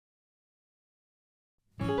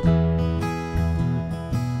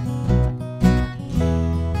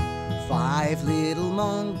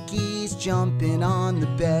monkeys jumping on the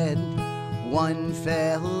bed. One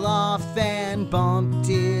fell off and bumped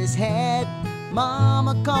his head.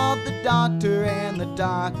 Mama called the doctor and the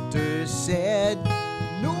doctor said,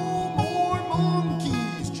 "No more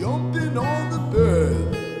monkeys jumping on the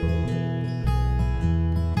bed."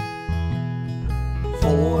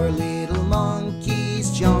 4 little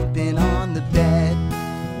monkeys jumping on the bed.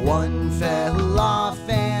 One fell off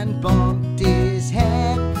and bumped his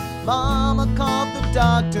head. Mama called the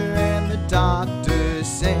doctor and the doctor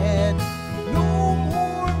said, "No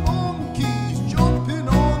more monkeys jumping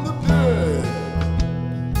on the bed."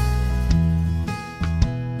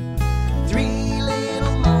 3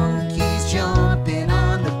 little monkeys jumping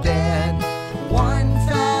on the bed. One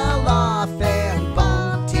fell off and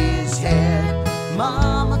bumped his head.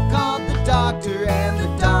 Mama called the doctor and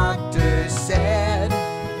the doctor said,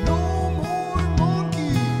 "No more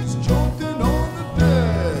monkeys jumping on the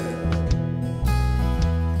bed."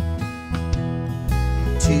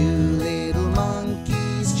 2 little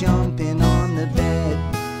monkeys jumping on the bed.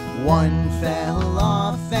 One fell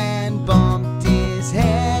off and bumped his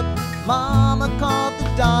head. Mama called the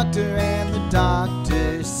doctor and the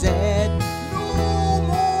doctor said, "No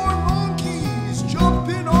more monkeys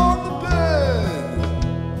jumping on the bed."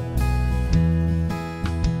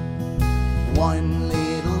 1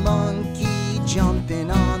 little monkey jumping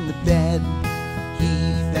on the bed. He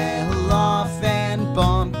fell off and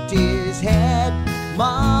bumped his head.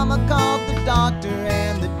 Mama called the doctor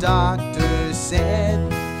and the doctor said,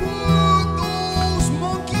 "Put those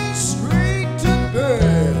monkeys straight to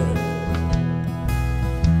bed."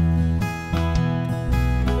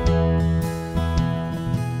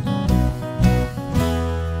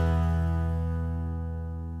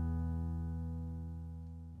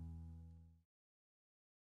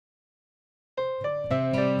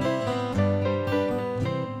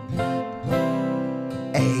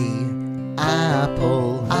 A apple,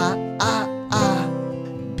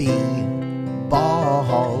 B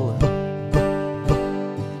ball,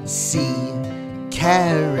 C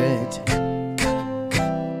carrot,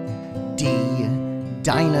 D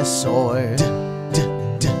dinosaur,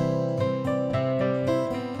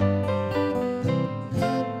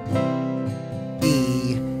 E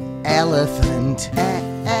elephant,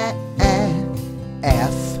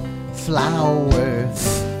 F flower,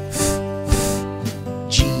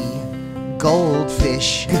 G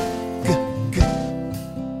goldfish,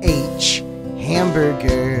 H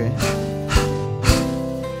hamburger,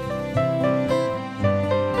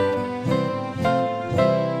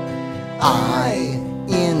 I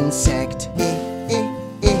insect,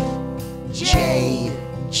 J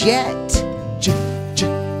jet,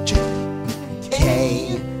 K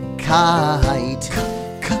kite,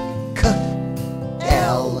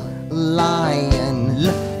 L lion,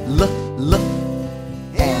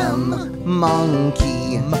 M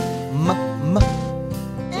monkey,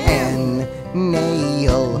 N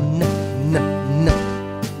nail,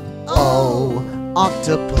 O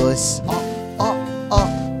octopus,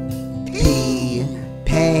 P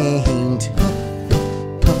paint,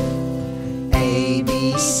 A B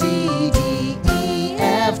C D E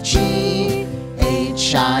F G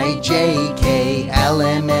H I J K L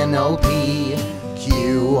M N O P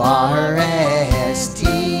Q R S T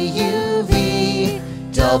U V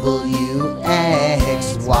W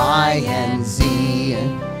X Y and Z.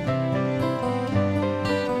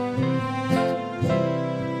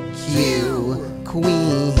 Q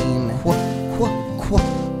queen,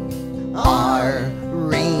 R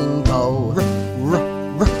rainbow,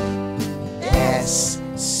 S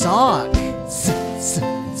sock,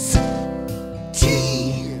 T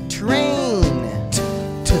train,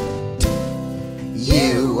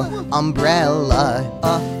 U umbrella,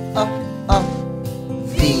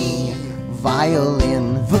 V violin,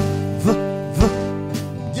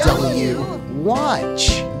 W watch,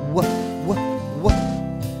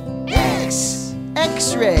 X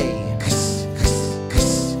x-ray,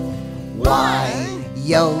 Y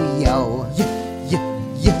yo-yo,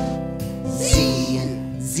 Z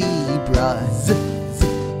zebra,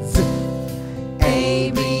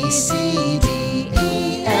 A B C D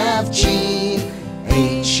E F G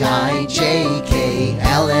H I J K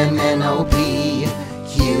L M N O P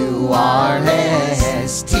Q R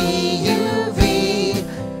S T U V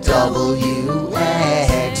W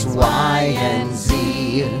X Y and Z.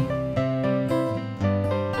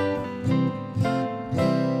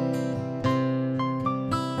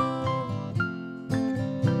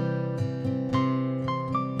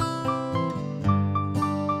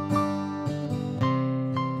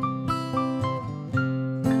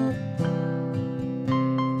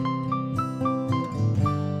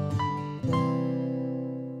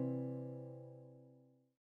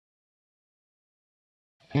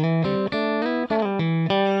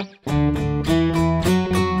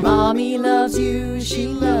 Mommy loves you, she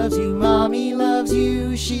loves you. Mommy loves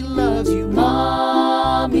you, she loves you.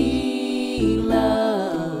 Mommy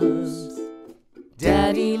loves.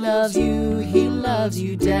 Daddy loves you, he loves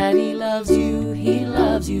you. Daddy loves you, he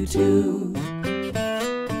loves you too.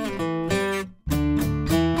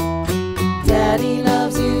 Daddy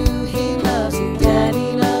loves you, he loves you.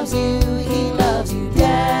 Daddy loves you, he loves you.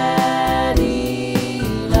 Daddy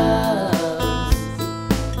loves.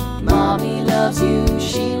 Mommy loves you,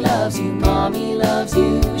 she loves you. Mommy loves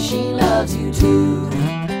you, she loves you too.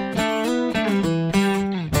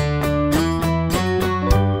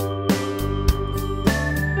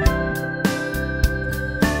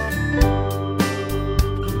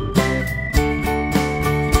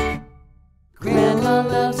 Grandma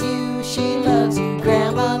loves you, she loves you.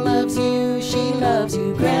 Grandma loves you, she loves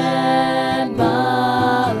you.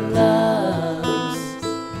 Grandma loves.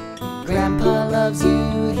 Grandpa loves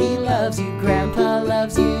you, he loves you. Grandpa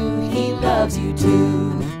loves you, he loves you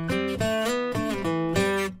too.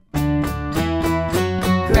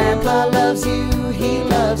 Grandpa loves you, he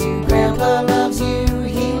loves you. Grandpa loves you,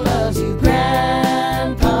 he loves you.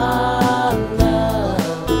 Grandpa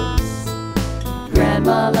loves.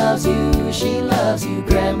 Grandma loves you, she loves you.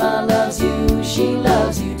 Grandma loves you, she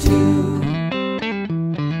loves you too.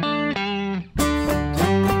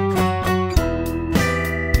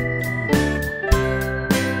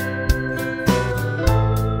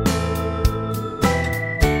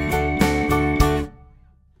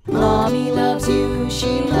 Mommy loves you,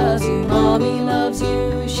 she loves you. Mommy loves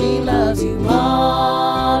you, she loves you.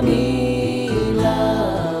 Mommy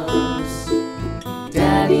loves.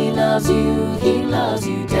 Daddy loves you, he loves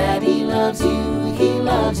you. Daddy loves you, he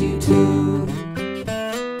loves you too.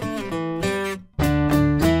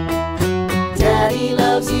 Daddy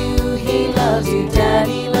loves you, he loves you.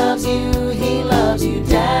 Daddy loves you, he loves you.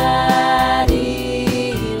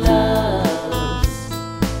 Daddy loves.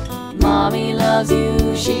 Mommy loves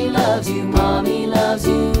you, she loves you. Mommy loves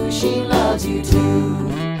you, she loves you too.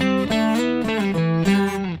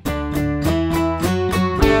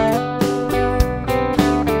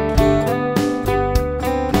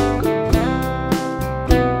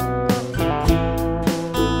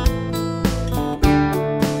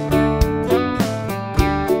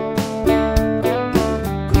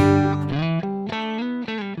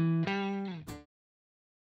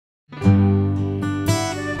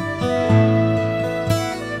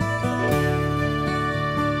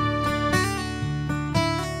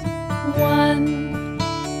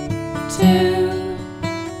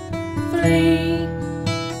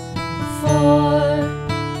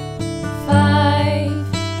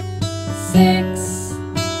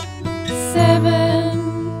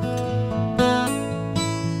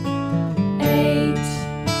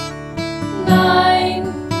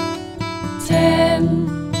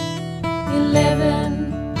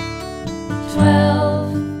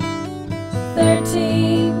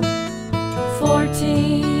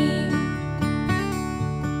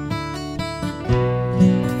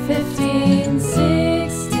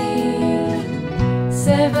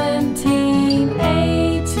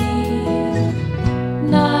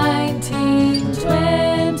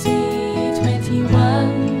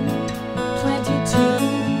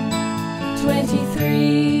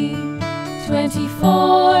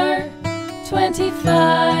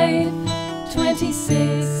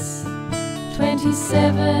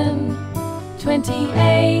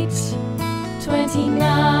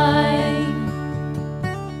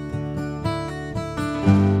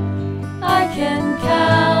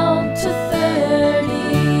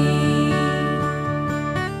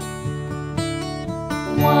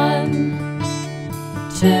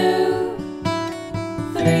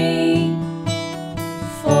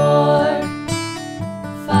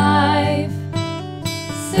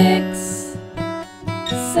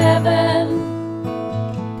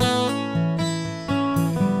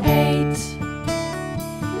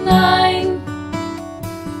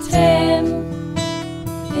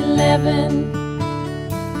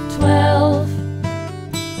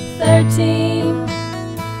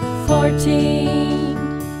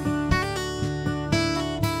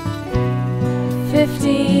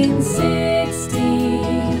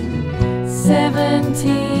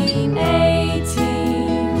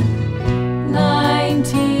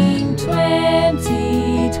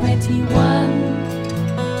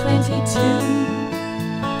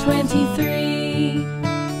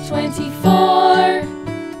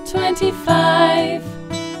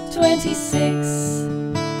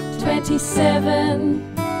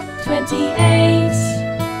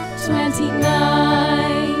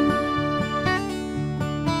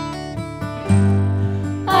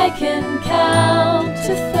 I can count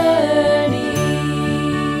to 30.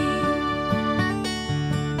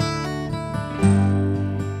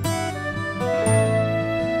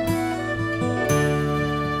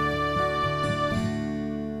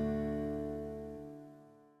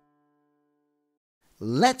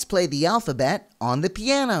 Let's play the alphabet on the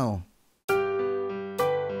piano.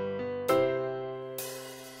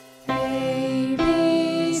 A,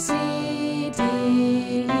 B, C, D,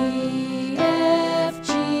 E, F,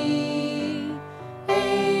 G,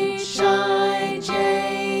 H, I,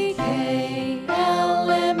 J, K, L,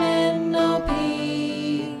 M, N, O,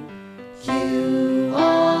 P, Q,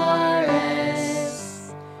 R,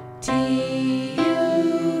 S, T,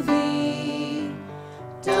 U, V,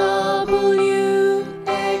 W,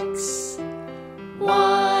 X,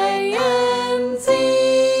 Y, and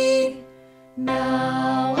Z.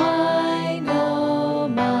 Now I know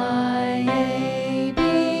my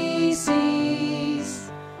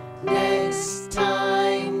ABCs. Next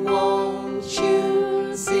time, won't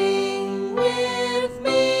you sing with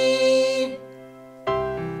me?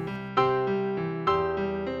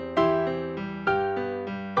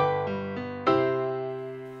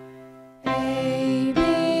 A,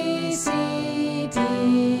 B, C, D,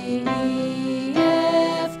 E,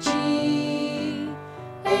 F, G,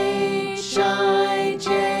 H, I,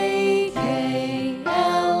 J, K,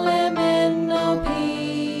 L, M, N, O,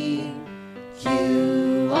 P, Q,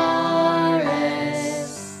 R,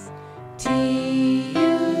 S, T,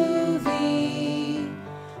 U, V,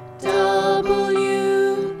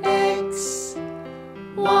 W, X,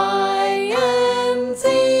 Y, and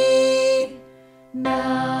Z.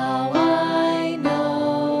 Now I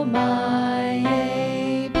know my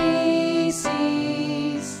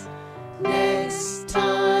ABCs. Next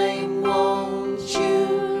time, won't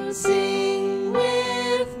you sing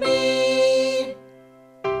with me?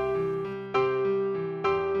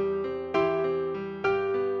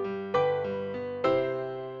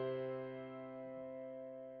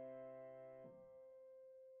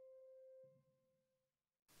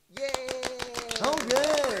 Yay!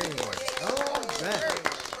 Okay. All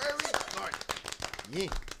right. Yeah.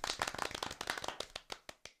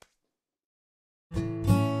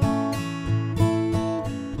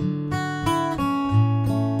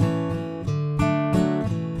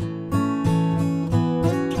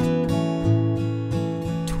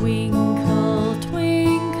 Twinkle,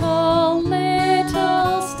 twinkle,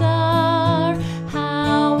 little star,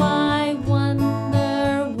 how I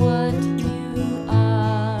wonder what you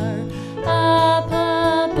are. Up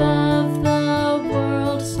above the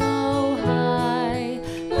world so high,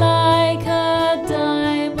 like a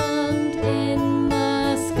diamond in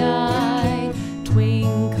the sky.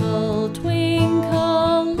 Twinkle,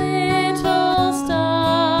 twinkle, little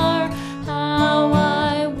star, how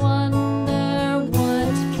I wonder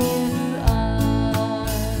what you are.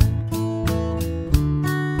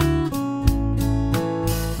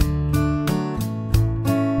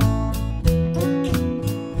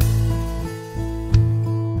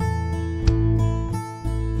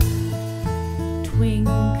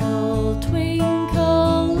 Twinkle,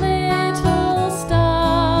 twinkle, little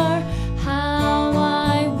star, how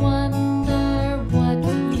I wonder what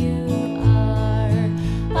you are.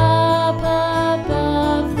 Up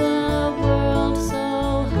above the world so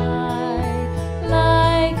high,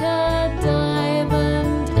 like a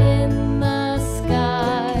diamond in the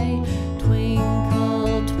sky.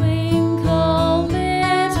 Twinkle, twinkle,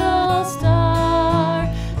 little star,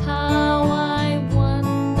 how I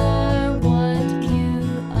wonder what you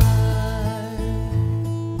are.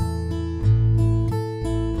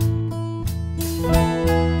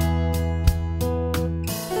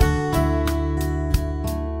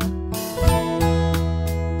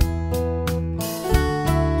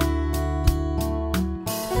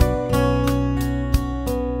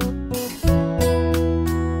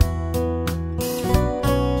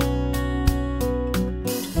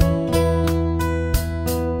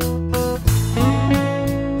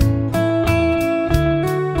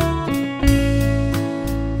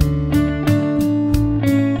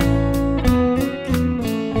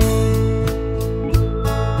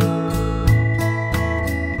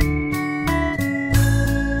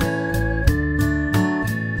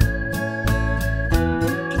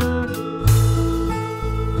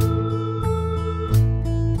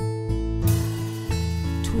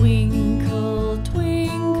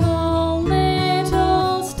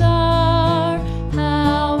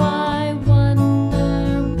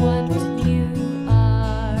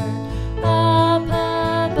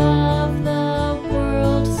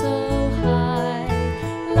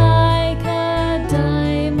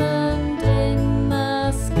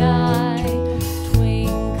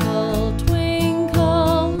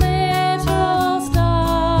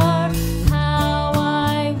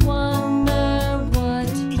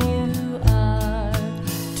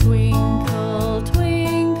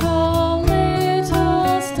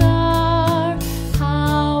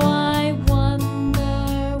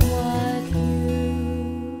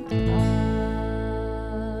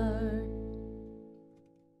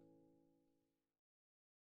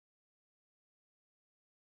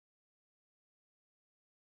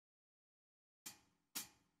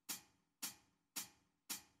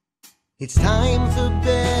 It's time for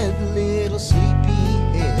bed, little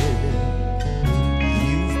sleepyhead.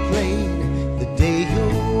 You've played the day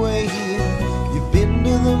away. You've been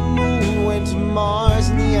to the moon, went to Mars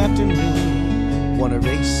in the afternoon. Won a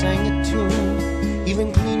race, sang a tune,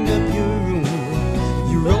 even cleaned up your room.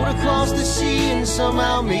 You rode across the sea and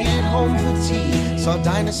somehow made it home for tea. Saw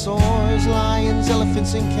dinosaurs, lions,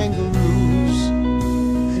 elephants, and kangaroos.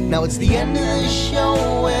 Now it's the end of the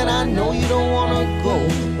show and I know you don't wanna go,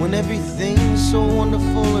 when everything's so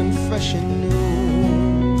wonderful and fresh and new.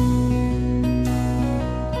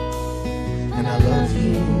 And I love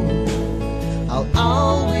you, I'll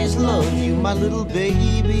always love you, my little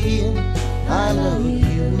baby. I love you.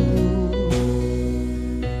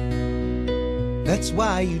 That's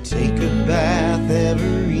why you take a bath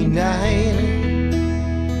every night,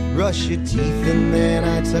 brush your teeth and then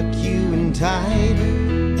I tuck you in tight,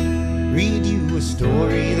 read you a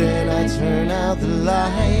story, then I turn out the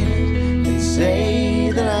light and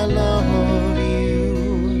say that I love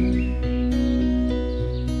you.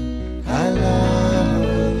 I love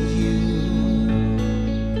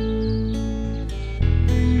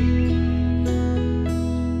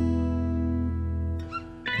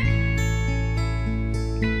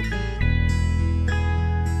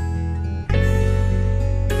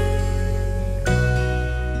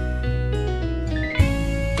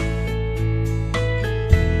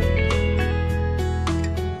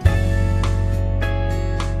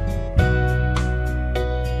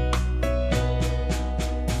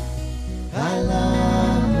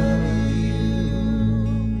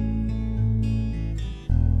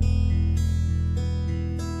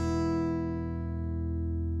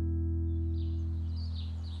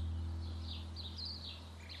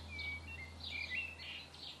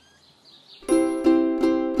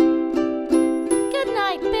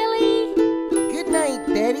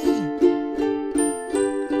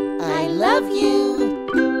you.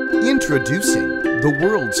 Introducing the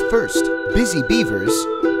world's first Busy Beavers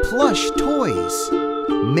plush toys,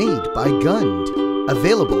 made by Gund,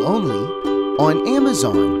 available only on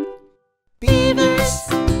Amazon. Beavers,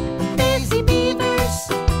 Busy Beavers,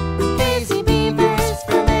 Busy Beavers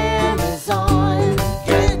from Amazon.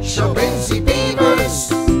 Get your Busy Beavers,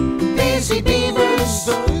 Busy Beavers,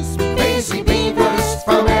 Busy Beavers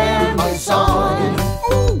from Amazon.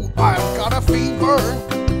 Oh, I've got a fever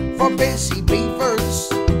for Busy Beavers.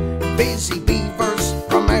 Busy Beavers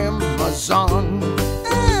from Amazon.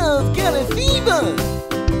 I've got a fever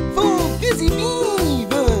for Busy Beavers.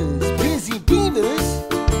 Busy Beavers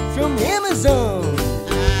from Amazon.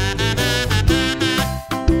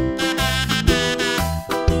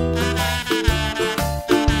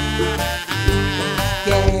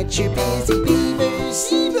 Get your Busy Beavers.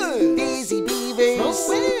 Busy Beavers. From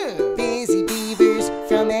where? Busy Beavers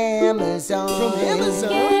from Amazon. From Amazon?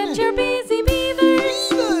 Get your Busy Beavers.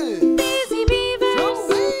 Busy Beavers. From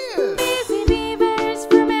where? Busy Beavers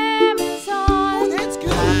from Amazon. That's good.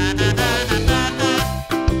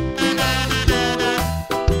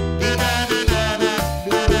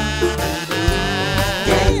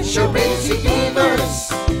 Get your Busy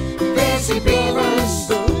Beavers. Busy Beavers.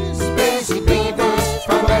 Busy Beavers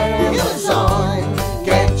from Amazon.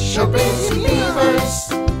 Get your Busy Beavers.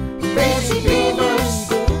 Busy Beavers.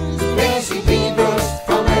 Busy Beavers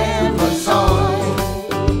from Amazon.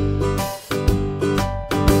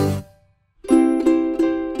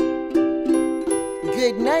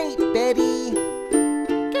 Good night, Betty.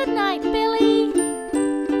 Good night, Billy.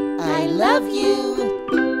 I love you.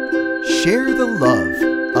 Share the love,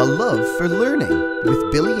 a love for learning,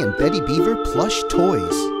 with Billy and Betty Beaver plush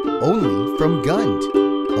toys, only from Gund,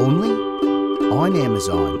 only on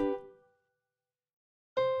Amazon.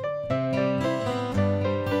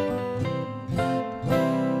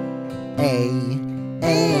 A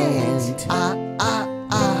ant,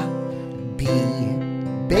 B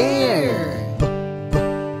bear,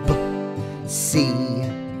 C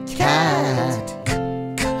cat,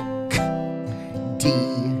 D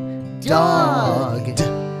dog,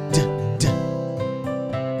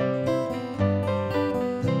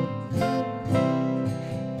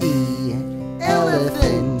 E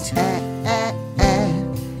elephant,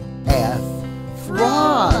 F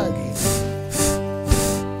frog,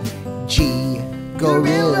 G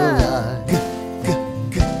gorilla,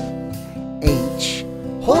 H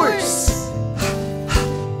horse,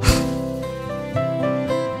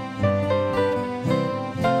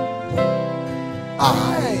 I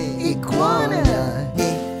iguana,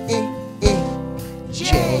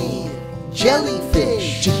 J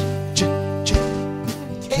jellyfish,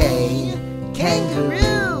 K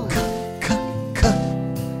kangaroo,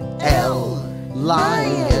 L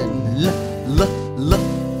lion,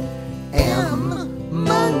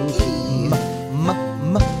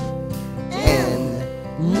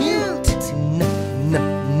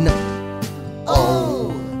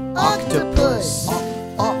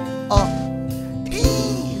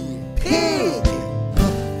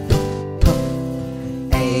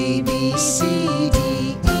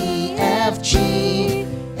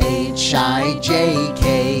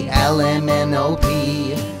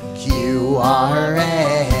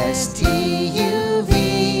 Q-R-S-T-U-V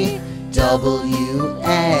W-X-Y-and-Z.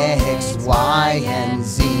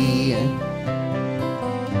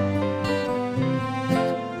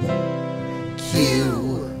 Q,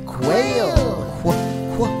 quail.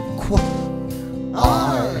 Qu,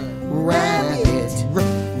 R, rabbit.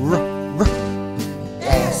 R,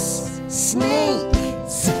 S, snake.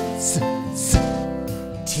 S,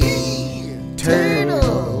 T,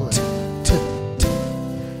 turtle. T,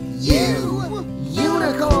 U,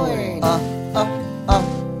 unicorn.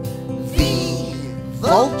 V,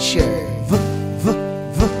 vulture.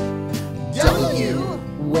 W,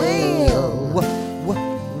 whale.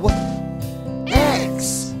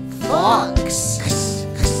 X, fox.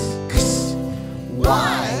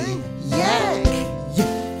 Y, yak.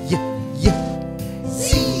 Z,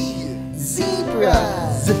 zebra.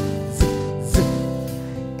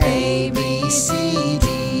 A, B, C, D,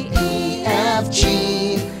 E, F, G,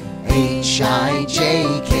 H, I, J,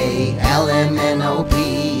 K, L, M, N, O,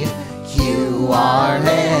 P, Q, R,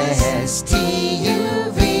 S, T,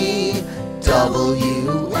 U, V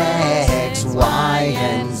W, X, Y,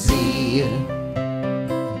 and Z.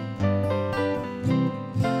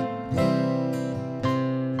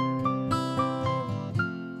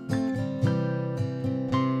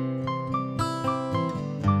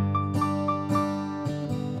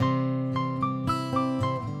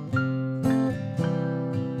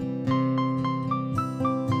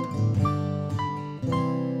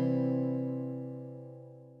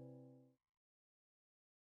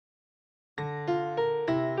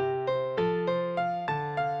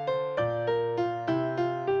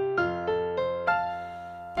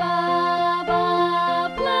 Baa Baa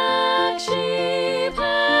Black Sheep,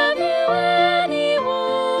 have you any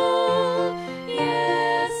wool?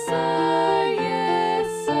 Yes,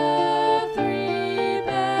 sir, 3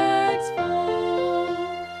 bags full.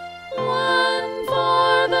 1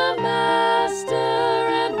 for the master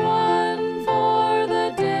and 1 for the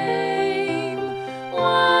dame.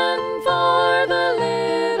 1 for the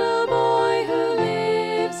little boy who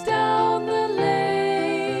lives down the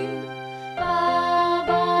lane. Baa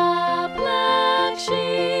Baa Black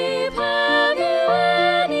Sheep, have you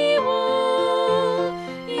any wool?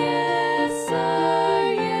 Yes,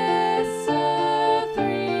 sir,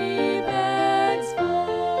 3 bags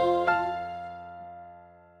full.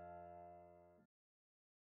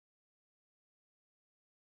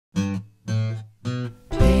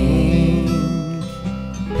 Pink,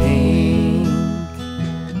 pink,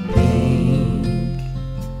 pink,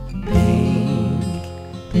 pink,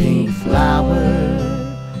 pink flower,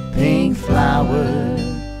 pink flower,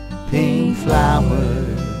 pink flower.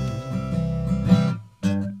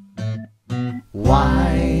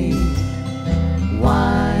 White,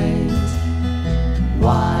 white,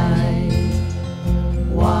 white,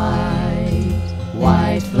 white,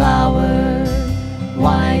 white flower,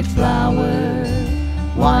 white flower,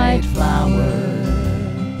 white flower.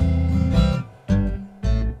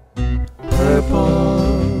 Purple,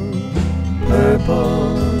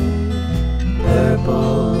 purple,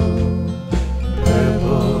 purple,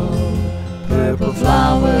 purple, purple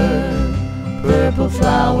flower, purple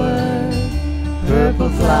flower, purple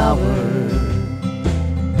flower.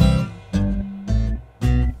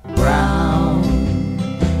 Brown,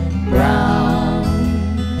 brown,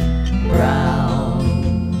 brown,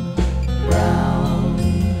 brown,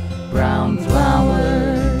 brown flower,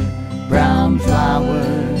 brown flower,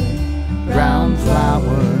 brown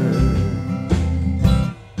flower.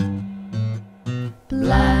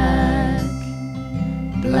 Black,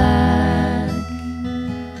 black,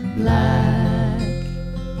 black,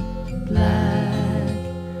 black,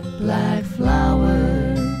 black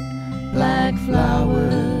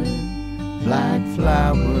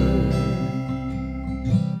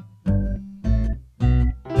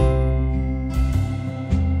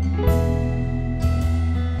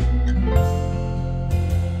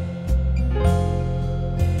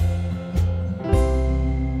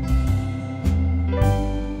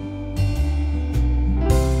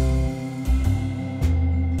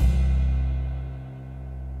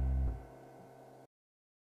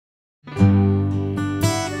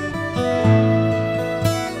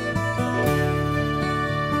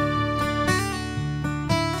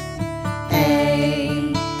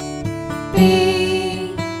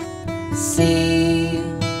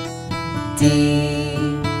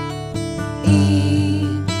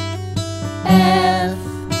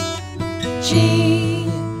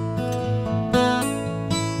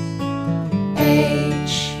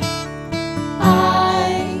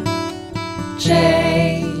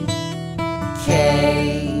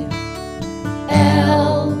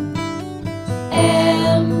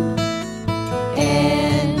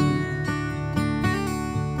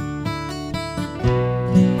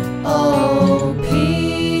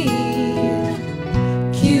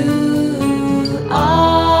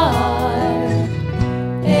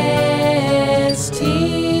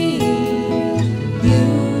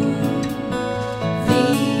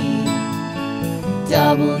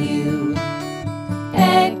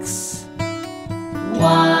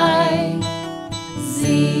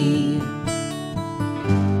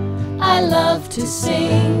love to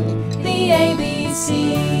sing the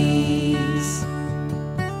ABCs.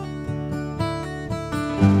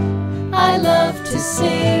 I love to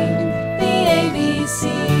sing the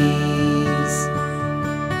ABCs.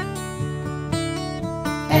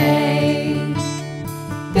 A,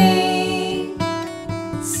 B,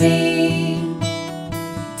 C,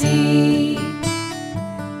 D,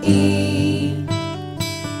 E,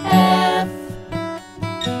 F,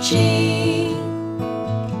 G,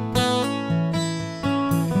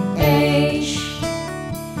 H,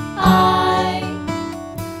 I,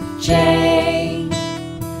 J,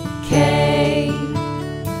 K,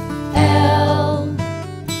 L,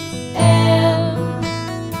 M,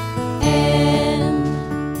 N,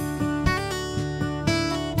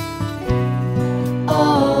 O,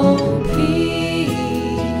 P,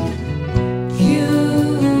 Q,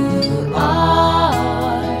 R,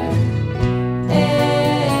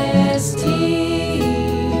 S, T,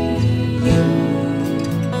 U,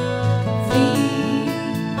 V,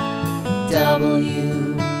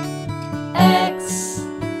 W, X,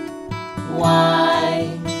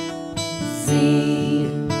 Y, Z.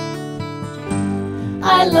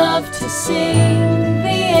 I love to sing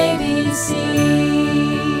the ABCs.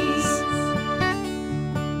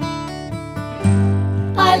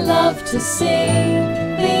 I love to sing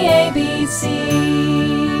the ABCs.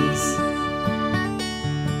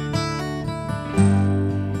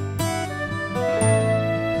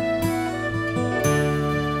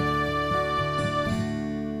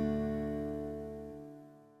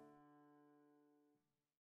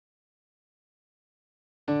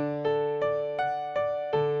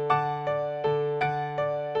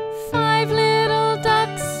 Five little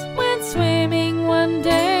ducks went swimming one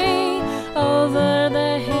day over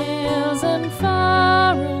the hills and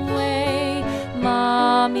far away.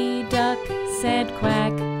 Mommy duck said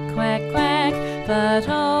quack, quack, quack, but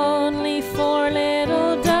only four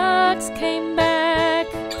little ducks came back.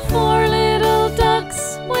 Four little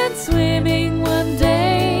ducks went swimming one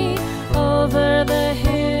day over the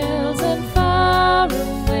hills and far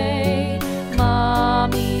away.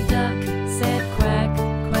 Mommy duck said quack,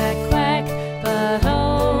 quack, quack, but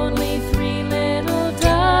only three little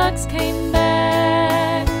ducks came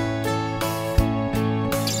back.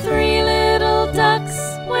 Three little ducks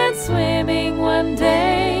went swimming one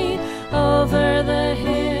day over the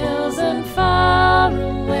hills and far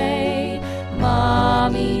away.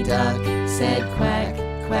 Mommy duck said quack,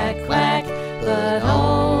 quack, quack, but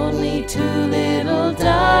only two little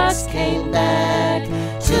ducks came back.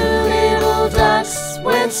 Two little ducks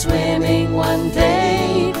went swimming one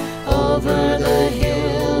day over the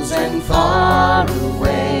hills and far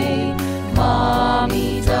away.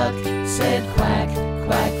 Mommy duck said quack,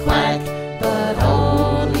 quack, quack, but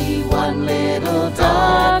only one little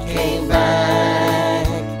duck came back.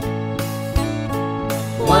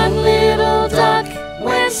 One little duck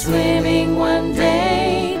went swimming one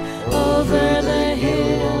day over the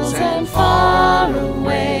hills and far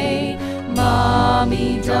away.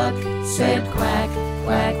 Mommy duck said quack,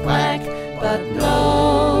 quack, quack, but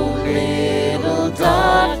no little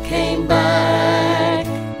duck came back.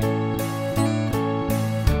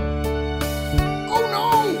 Oh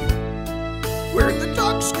no! Where'd the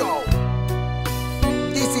ducks go?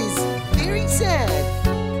 This is very sad.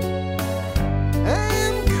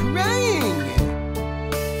 I'm crying.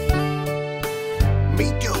 Me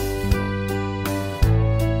too.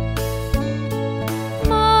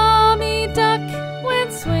 Mommy duck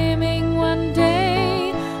went swimming one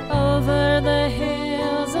day over the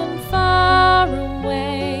hills and far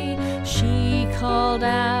away. She called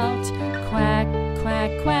out quack,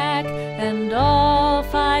 quack, quack, and all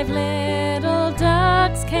five little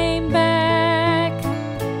ducks came back.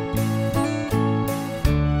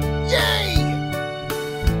 Yay!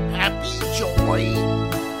 Happy joy.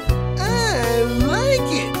 I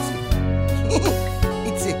like it.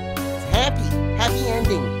 It's a happy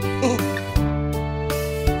ending.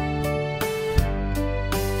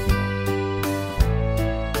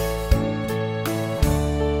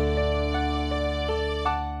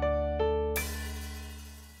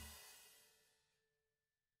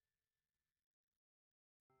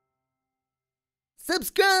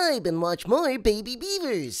 Subscribe and watch more Baby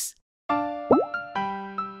Beavers.